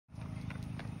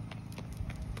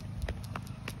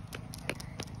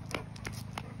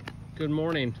Good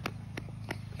morning.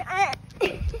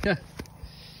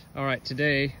 All right,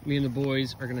 today me and the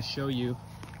boys are going to show you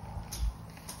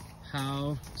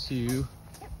how to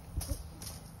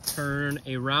turn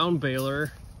a round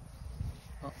baler,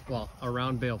 well, a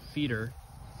round bale feeder,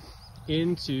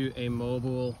 into a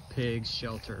mobile pig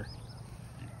shelter.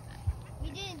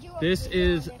 This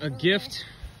is a gift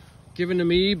given to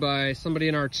me by somebody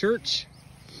in our church,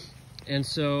 and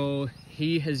so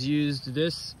he has used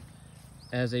this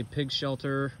as a pig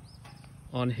shelter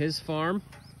on his farm.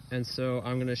 And so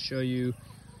I'm going to show you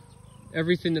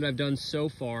everything that I've done so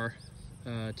far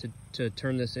to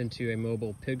turn this into a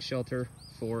mobile pig shelter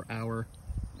for our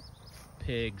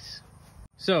pigs.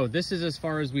 So this is as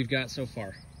far as we've got so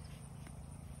far.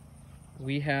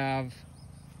 We have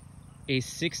a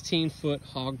 16-foot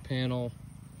hog panel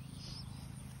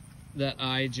that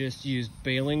I just used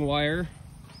baling wire,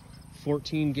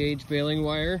 14 gauge baling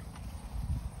wire,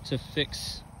 to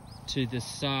fix to the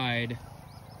side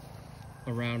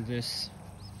around this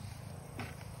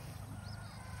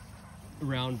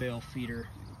round bale feeder.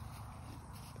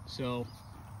 So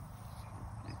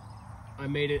I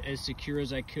made it as secure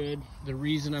as I could. The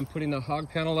reason I'm putting the hog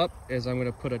panel up is I'm going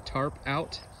to put a tarp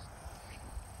out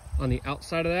on the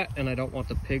outside of that, and I don't want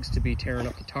the pigs to be tearing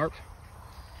up the tarp.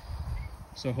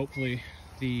 So hopefully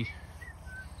the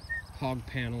hog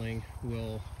paneling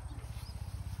will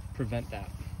prevent that.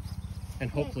 And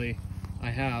hopefully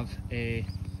I have a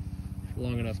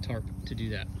long enough tarp to do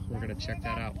that. We're gonna check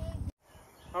that out.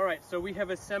 All right, so we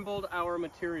have assembled our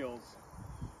materials.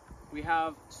 We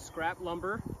have scrap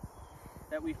lumber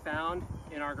that we found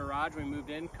in our garage when we moved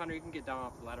in. Connor, you can get down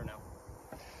off the ladder now.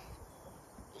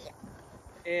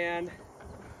 And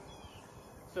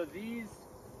so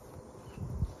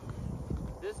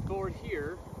this board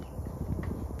here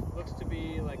looks to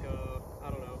be like a,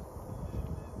 I don't know,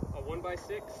 a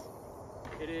 1x6.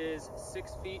 It is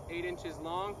 6 feet 8 inches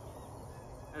long,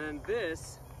 and then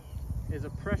this is a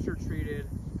pressure treated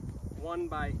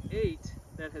 1x8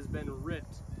 that has been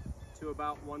ripped to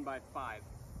about 1x5.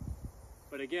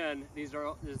 But again, this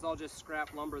is all just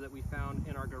scrap lumber that we found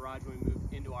in our garage when we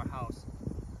moved into our house.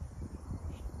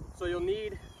 So you'll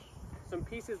need some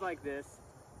pieces like this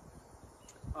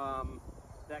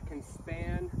that can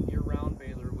span your round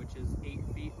baler, which is 8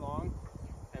 feet long.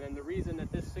 And then the reason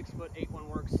that this 6-foot 8 one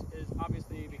works is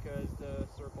obviously because the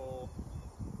circle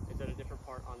is at a different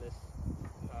part on this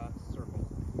circle.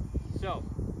 So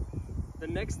the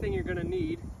next thing you're going to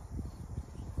need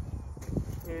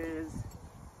is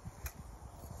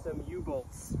some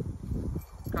U-bolts.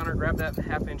 Connor, grab that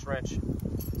 1/2-inch wrench.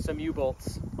 Some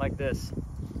U-bolts like this.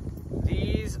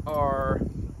 These are,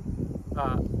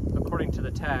 according to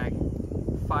the tag,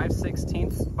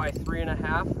 5/16 by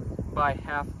 3.5 by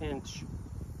 1/2 inch.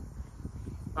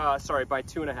 Sorry, by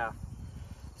 2.5.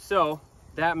 So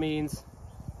that means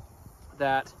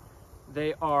that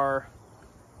they are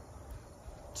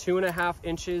 2.5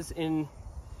 inches in,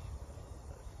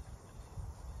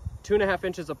 2.5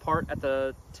 inches apart at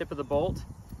the tip of the bolt.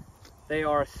 They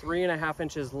are 3.5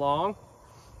 inches long,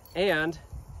 and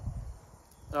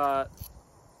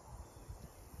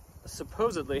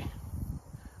supposedly,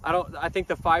 I think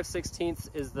the 5/16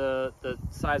 is the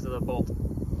size of the bolt,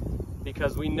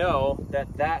 because we know that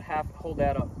hold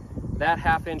that up, that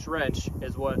 1/2-inch wrench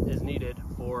is what is needed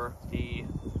for the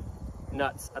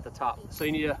nuts at the top. So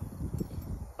you need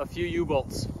a few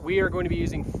U-bolts. We are going to be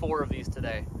using 4 of these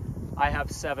today. I have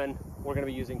 7, we're going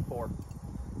to be using 4.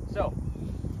 So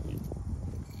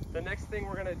the next thing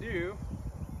we're going to do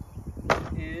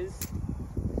is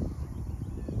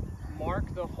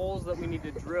mark the holes that we need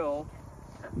to drill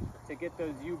to get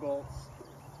those U-bolts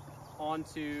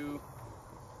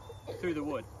through the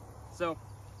wood. So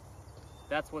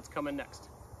that's what's coming next.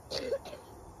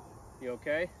 You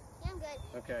okay? Yeah, I'm good.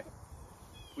 Okay.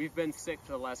 We've been sick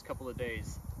for the last couple of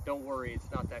days. Don't worry,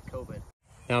 it's not that COVID.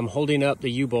 Now I'm holding up the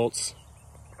U-bolts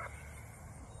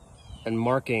and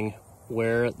marking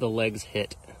where the legs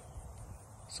hit.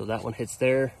 So that one hits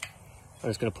there. I'm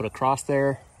just gonna put a cross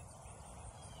there.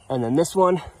 And then this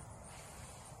one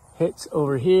hits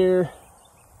over here.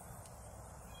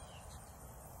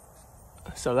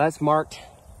 So that's marked.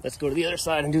 Let's go to the other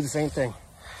side and do the same thing.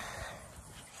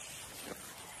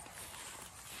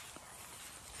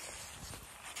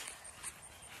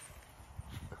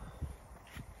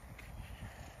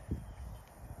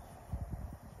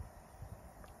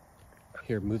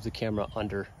 Here, move the camera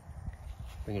under.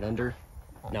 Bring it under.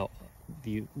 Now,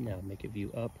 view. Now make it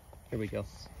view up. Here we go.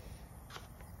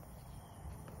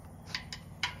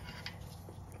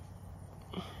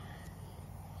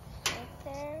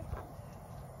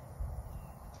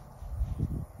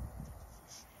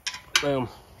 Boom.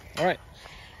 All right,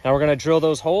 now we're gonna drill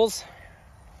those holes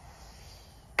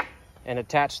and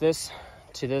attach this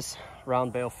to this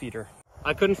round bale feeder.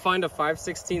 I couldn't find a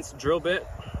 5/16 drill bit,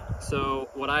 so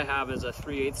what I have is a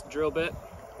 3/8 drill bit,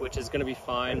 which is gonna be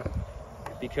fine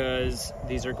because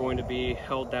these are going to be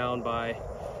held down by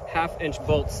 1/2-inch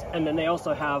bolts. And then they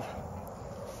also have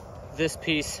this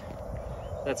piece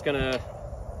that's gonna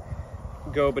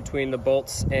go between the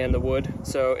bolts and the wood.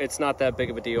 So it's not that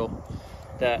big of a deal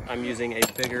that I'm using a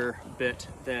bigger bit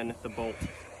than the bolt.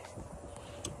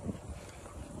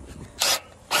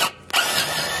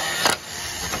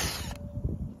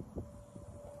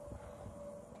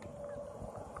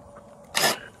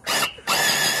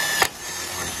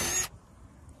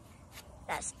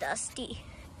 That's dusty.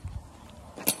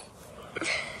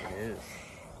 It is.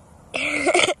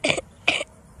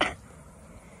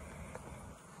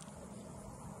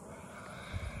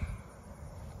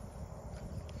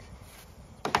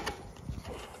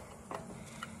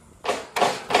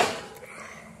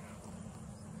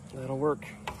 That'll work.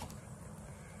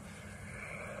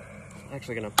 I'm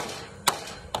actually gonna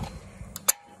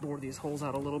bore these holes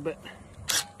out a little bit.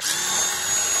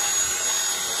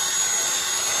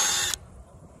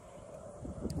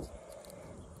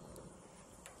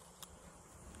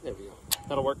 There we go.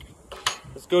 That'll work.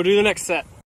 Let's go do the next set.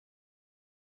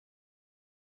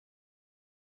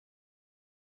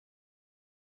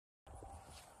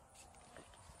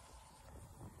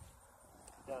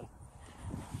 Done.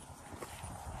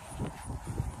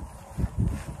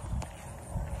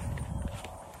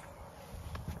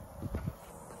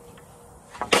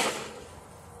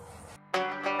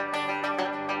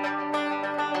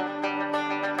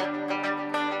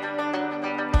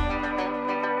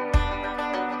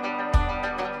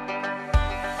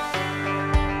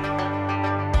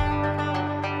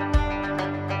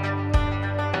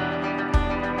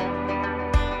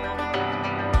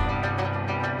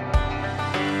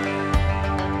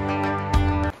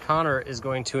 Connor is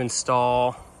going to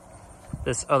install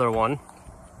this other one.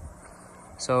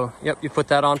 So, yep, you put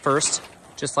that on first,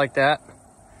 just like that.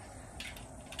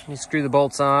 You screw the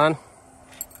bolts on.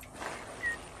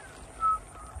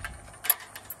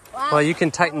 Wow. Well, you can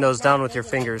tighten those down with your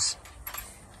fingers.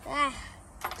 Ah,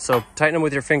 So tighten them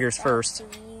with your fingers first. to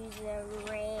use a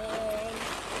ring.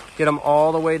 Get them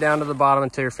all the way down to the bottom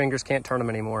until your fingers can't turn them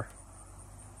anymore.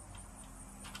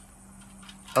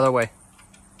 Other way.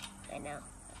 I know.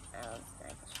 I was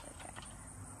like, that.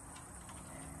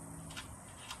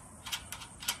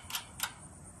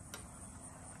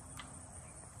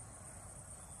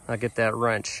 Now get that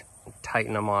wrench,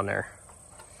 tighten them on there.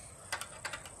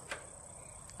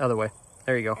 Other way.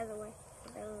 There you go. Other way.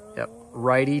 Yep.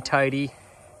 Righty tighty,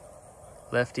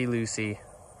 lefty loosey.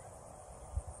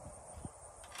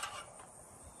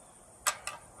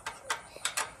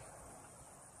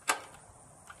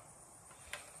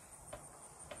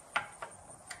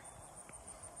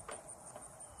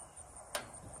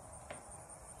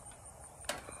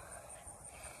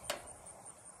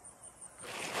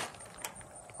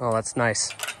 Oh, that's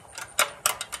nice.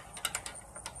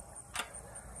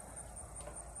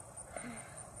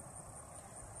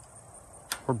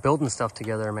 We're building stuff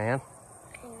together, man.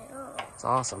 I know. It's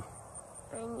awesome.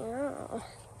 I know.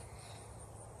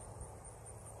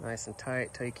 Nice and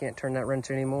tight till you can't turn that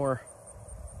wrench anymore.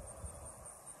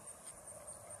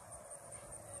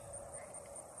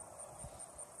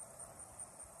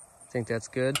 Think that's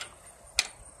good?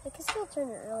 I can still turn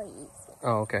it really easy.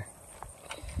 Oh, okay.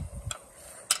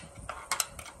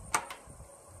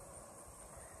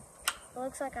 It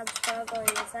looks like I'm struggling.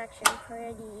 It's actually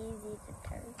pretty easy to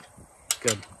turn.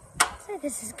 Good. So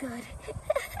this is good.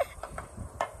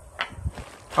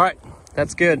 All right,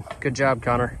 that's good. Good job,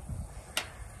 Connor.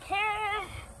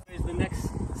 Here's the next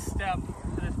step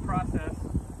to this process.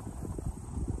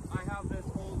 I have this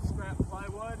old scrap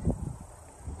plywood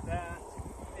that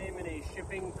came in a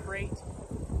shipping crate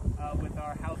with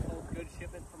our household goods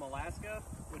shipment from Alaska,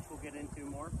 which we'll get into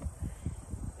more.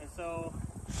 And so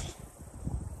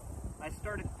I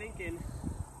started thinking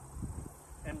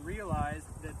and realized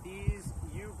that these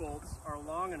U-bolts are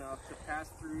long enough to pass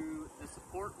through the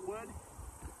support wood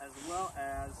as well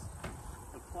as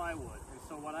the plywood. And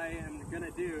so what I am going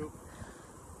to do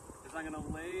is I'm going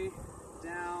to lay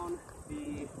down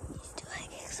the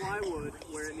plywood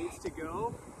where it needs to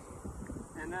go,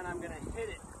 and then I'm going to hit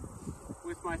it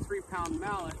with my 3-pound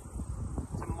mallet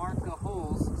to mark the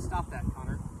holes. Stop that,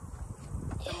 Connor.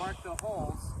 To mark the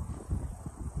holes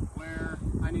where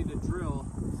I need to drill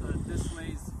so that the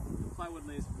plywood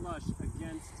lays flush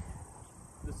against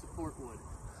the support wood.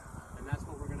 And that's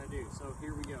what we're gonna do. So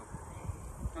here we go.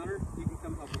 Connor, you can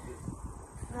come help with this.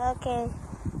 Okay.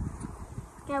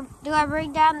 Do I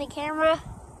bring down the camera?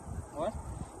 What?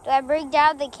 Do I bring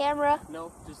down the camera?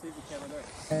 No, just leave the camera there.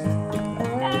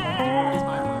 It's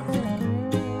my room.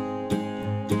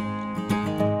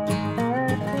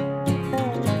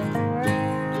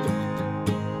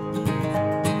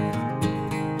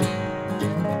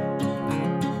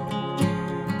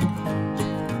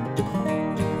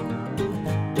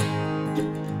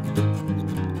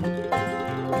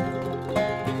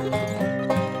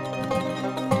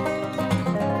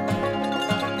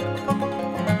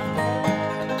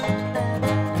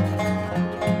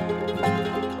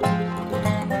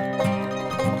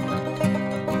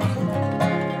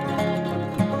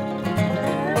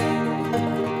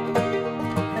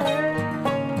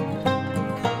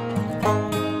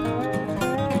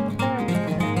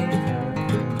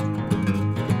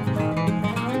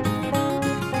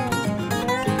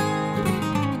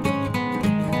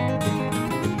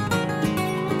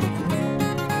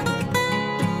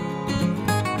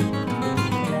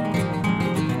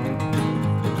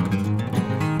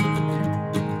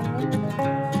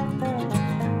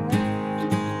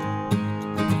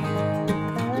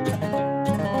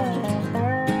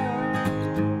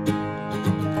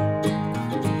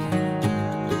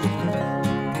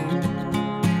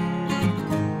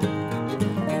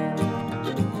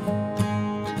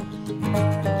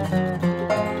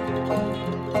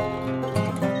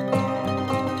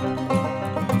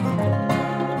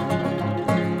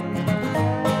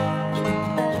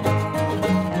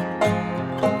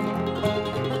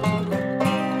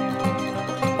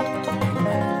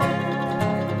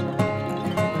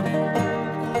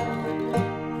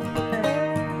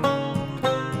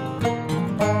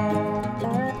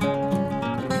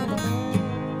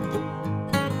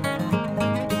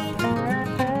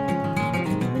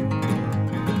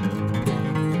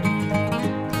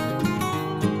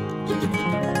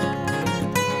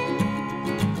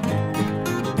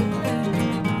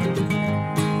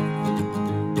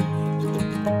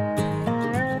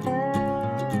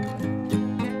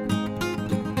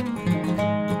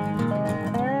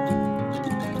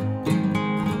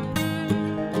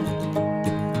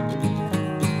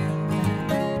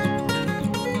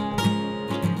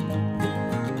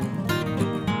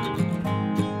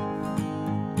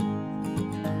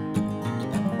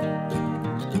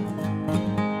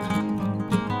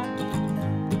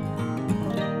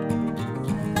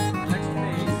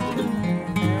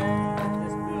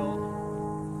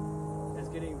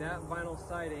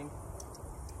 Siding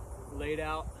laid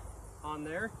out on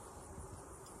there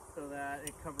so that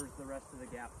it covers the rest of the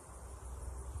gap.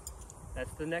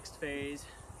 That's the next phase,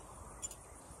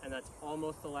 and that's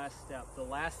almost the last step. The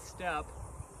last step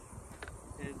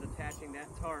is attaching that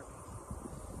tarp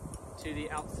to the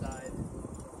outside.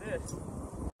 This.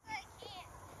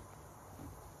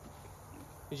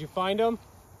 Did you find them?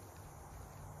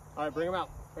 All right, bring them out.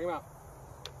 Bring them out.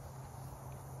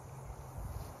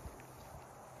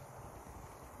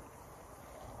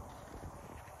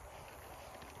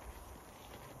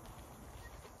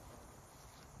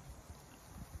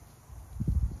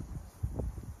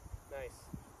 Nice.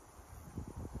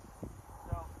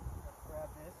 So, let's grab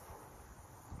this.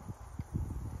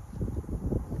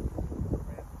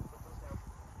 Put those down.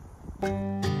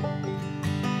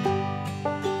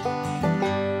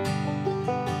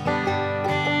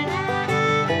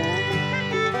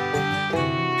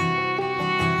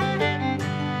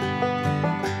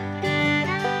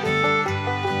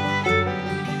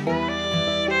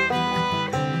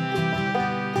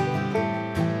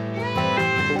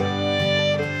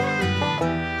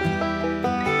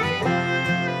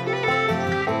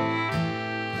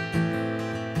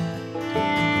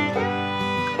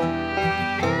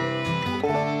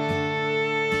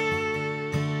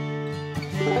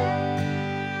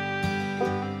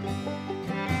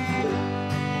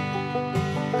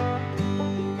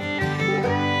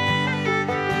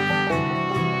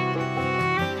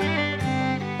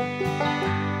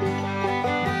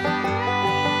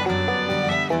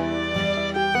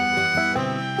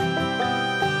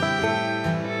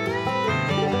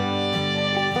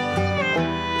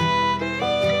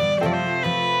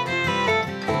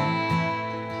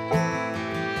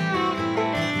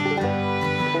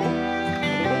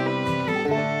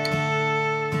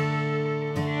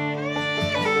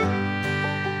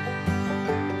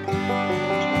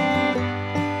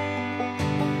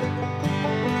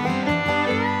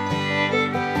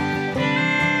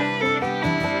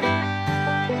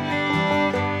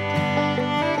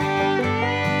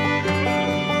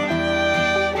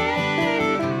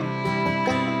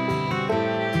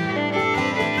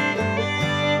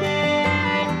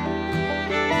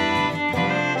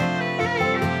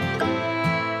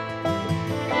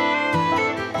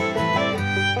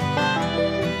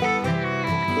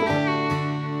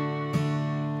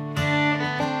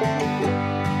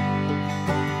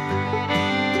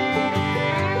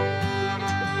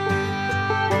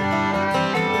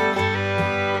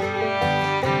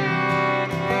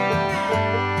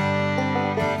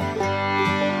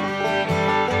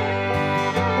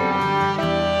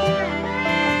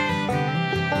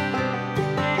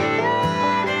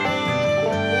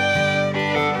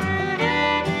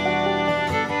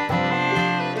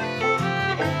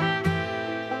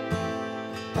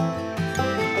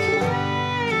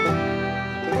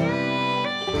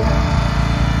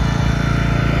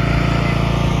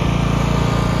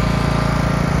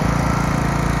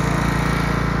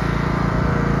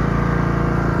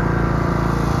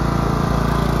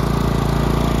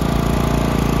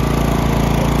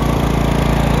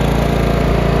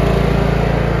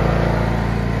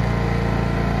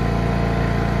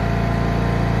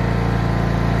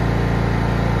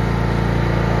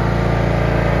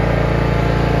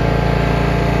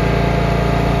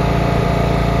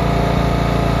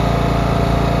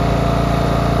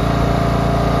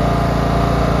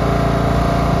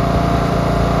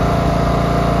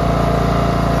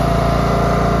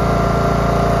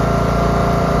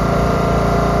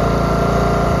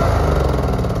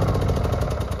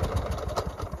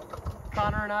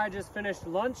 Connor and I just finished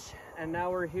lunch, and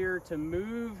now we're here to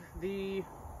move the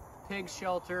pig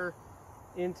shelter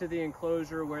into the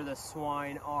enclosure where the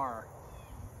swine are.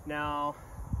 Now,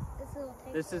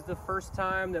 this is the first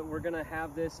time that we're gonna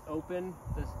have this open,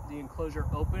 the enclosure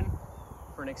open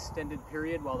for an extended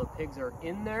period while the pigs are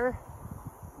in there.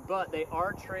 But they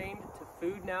are trained to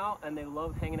food now, and they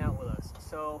love hanging out with us.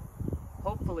 So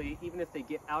hopefully, even if they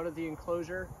get out of the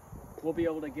enclosure, we'll be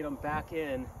able to get them back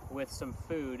in with some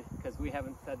food, because we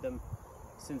haven't fed them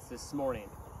since this morning,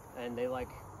 and they like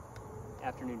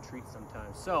afternoon treats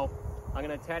sometimes. So I'm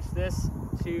gonna attach this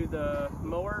to the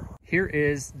mower. Here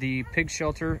is the pig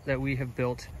shelter that we have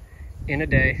built in a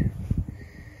day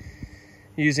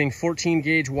using 14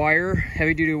 gauge wire,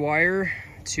 heavy duty wire,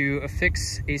 to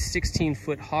affix a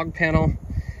 16-foot hog panel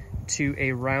to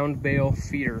a round bale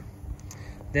feeder.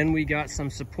 Then we got some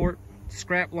support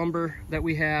scrap lumber that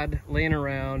we had laying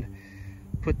around,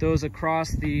 put those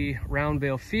across the round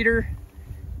bale feeder,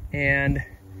 and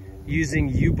using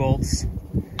U-bolts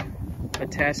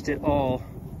attached it all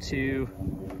to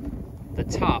the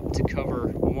top to cover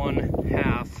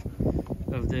 1/2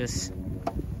 of this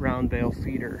round bale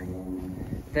feeder.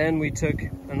 Then we took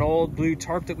an old blue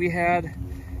tarp that we had,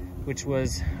 which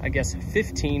was, I guess,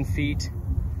 15 feet,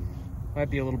 might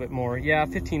be a little bit more. Yeah,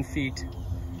 15 feet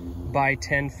by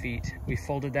 10 feet. We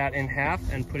folded that in half,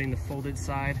 and putting the folded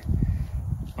side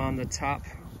on the top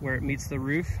where it meets the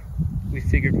roof, we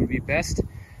figured would be best.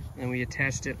 And we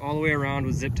attached it all the way around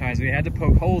with zip ties. We had to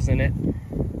poke holes in it,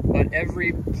 but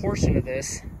every portion of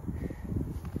this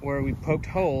where we poked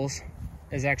holes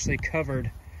is actually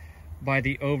covered by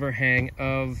the overhang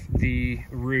of the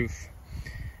roof.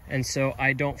 And so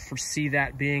I don't foresee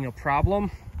that being a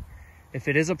problem. If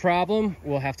it is a problem,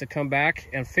 we'll have to come back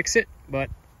and fix it, but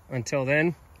until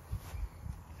then,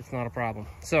 it's not a problem.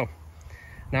 So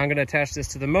now I'm gonna attach this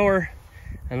to the mower,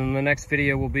 and then the next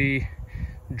video will be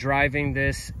driving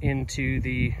this into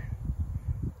the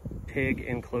pig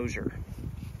enclosure.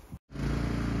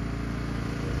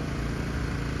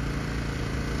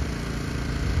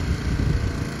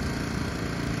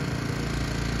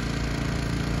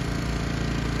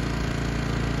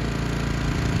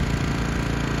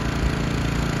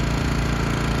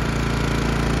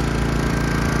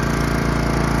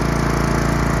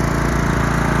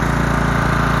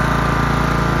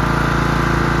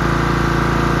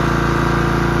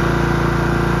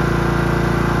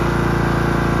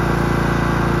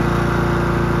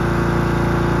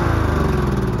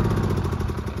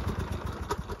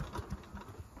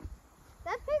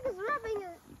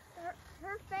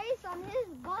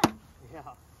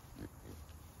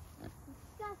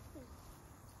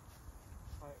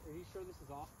 Are you sure this is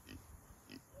off? Yeah,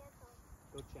 it's off.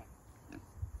 Go check.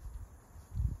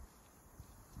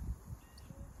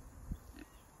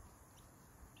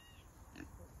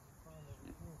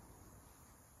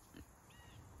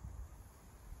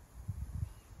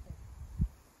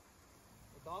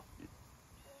 It's off? Yeah,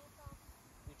 it's off.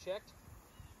 You checked?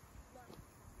 No.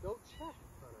 Go check,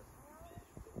 Connor.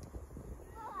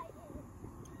 Oh, I did.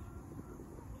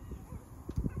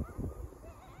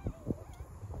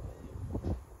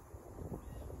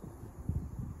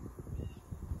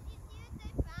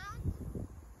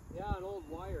 Yeah, an old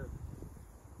wire.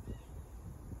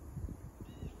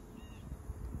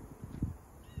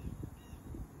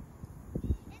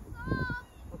 It's off.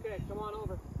 Okay, come on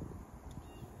over.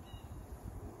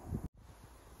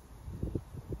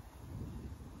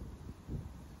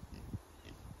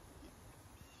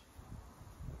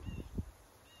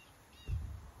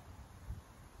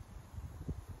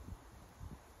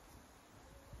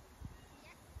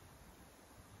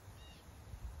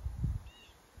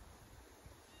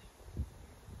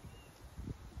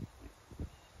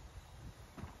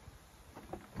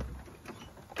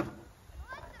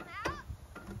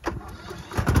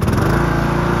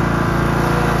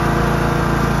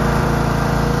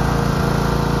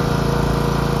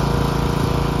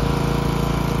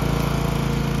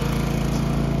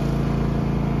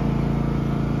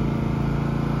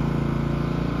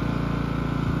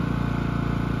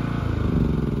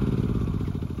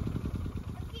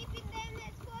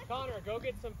 Connor, go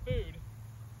get some food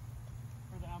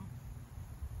for them.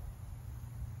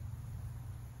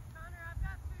 Connor, I've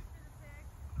got food for the pig.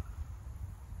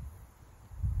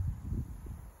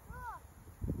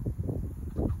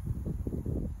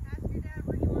 Ask your dad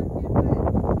where he wants you to put it.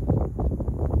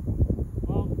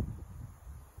 Well,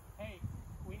 hey,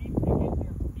 we need to get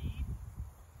their feed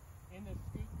in the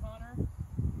scoop, Connor.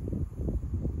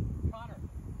 Connor,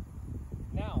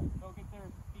 now, go get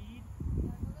their feed.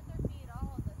 Yeah, go get their feed,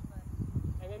 all of this, but...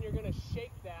 And then you're gonna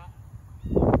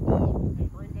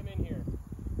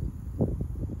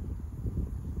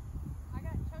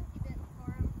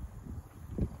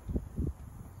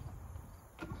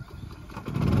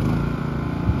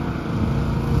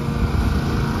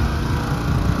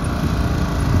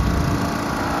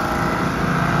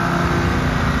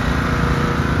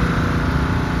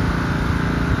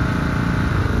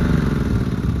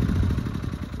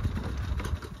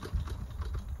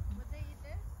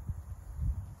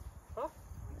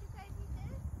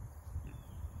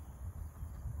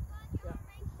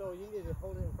So you need to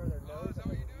hold it in front of their nose and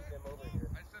lead them over here.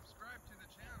 I subscribe to the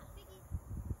channel.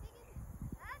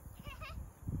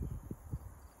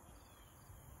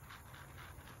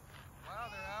 Wow,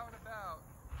 they're out and about.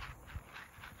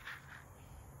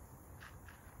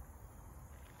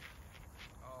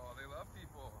 Oh, they love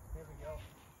people. Here we go.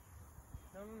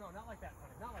 No, no, no, not like that,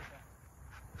 honey. Not like that.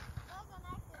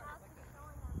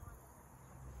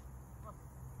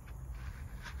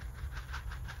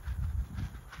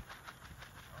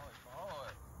 Oh, they follow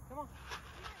it. Come on.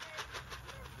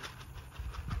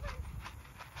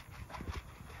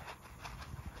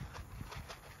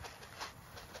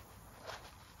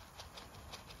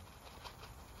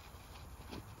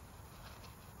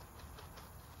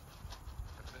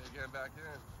 If they get back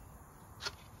in.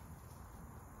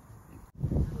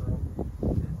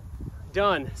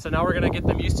 Done. So now we're gonna get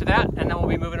them used to that, and then we'll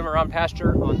be moving them around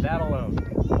pasture on that alone.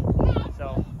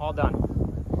 So all done.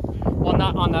 Well,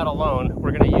 not on that alone.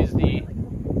 We're gonna use the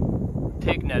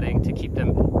pig netting to keep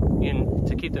them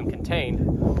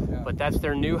contained. But that's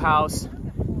their new house.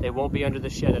 They won't be under the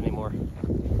shed anymore.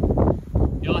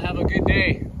 Y'all have a good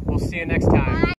day. We'll see you next time.